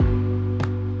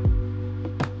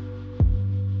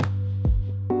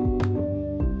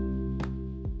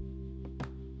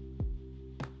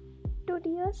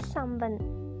someone.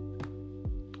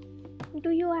 Do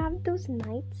you have those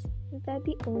nights where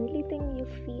the only thing you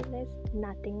feel is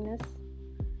nothingness?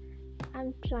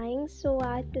 I'm trying so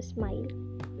hard to smile,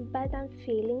 but I'm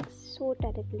failing so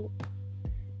terribly.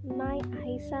 My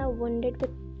eyes are wounded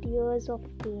with tears of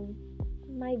pain.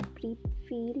 My breath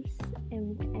feels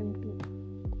empty.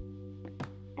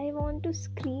 I want to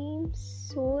scream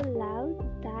so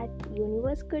loud that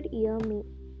universe could hear me.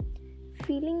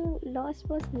 Feeling lost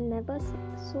was never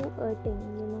so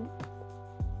hurting.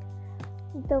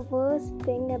 The worst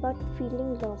thing about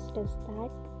feeling lost is that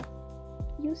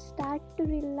you start to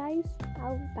realize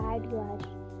how bad you are.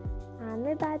 I'm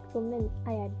a bad woman,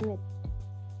 I admit.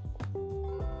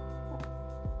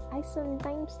 I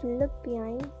sometimes look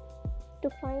behind to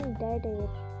find dead air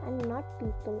and not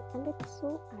people, and it's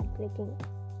so heartbreaking.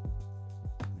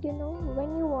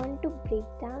 When you want to break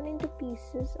down into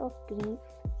pieces of grief,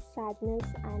 sadness,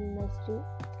 and misery,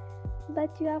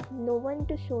 but you have no one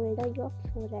to shoulder your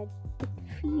forehead, it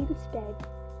feels dead.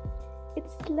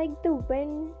 It's like the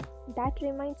wind that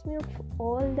reminds me of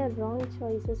all the wrong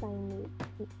choices I made.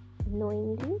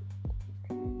 Knowingly,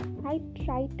 I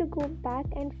try to go back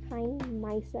and find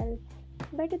myself,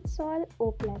 but it's all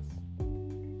hopeless.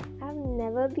 I've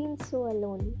never been so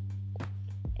alone.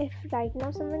 If right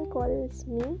now someone calls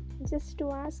me just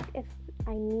to ask if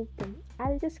I need them,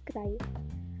 I'll just cry.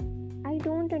 I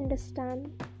don't understand,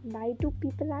 why do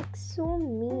people act so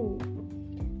mean?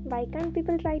 Why can't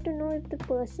people try to know if the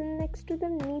person next to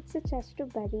them needs a chest to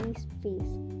bury his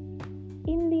face?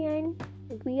 In the end,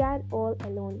 we are all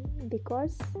alone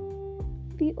because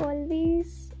we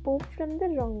always hope from the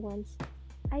wrong ones.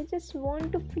 I just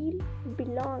want to feel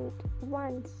belonged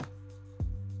once.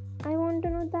 I want to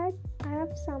know that I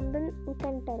have someone who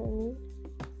can tell me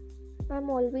I'm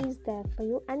always there for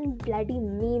you and bloody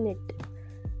mean it.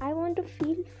 I want to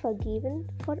feel forgiven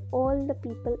for all the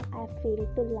people I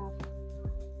failed to love.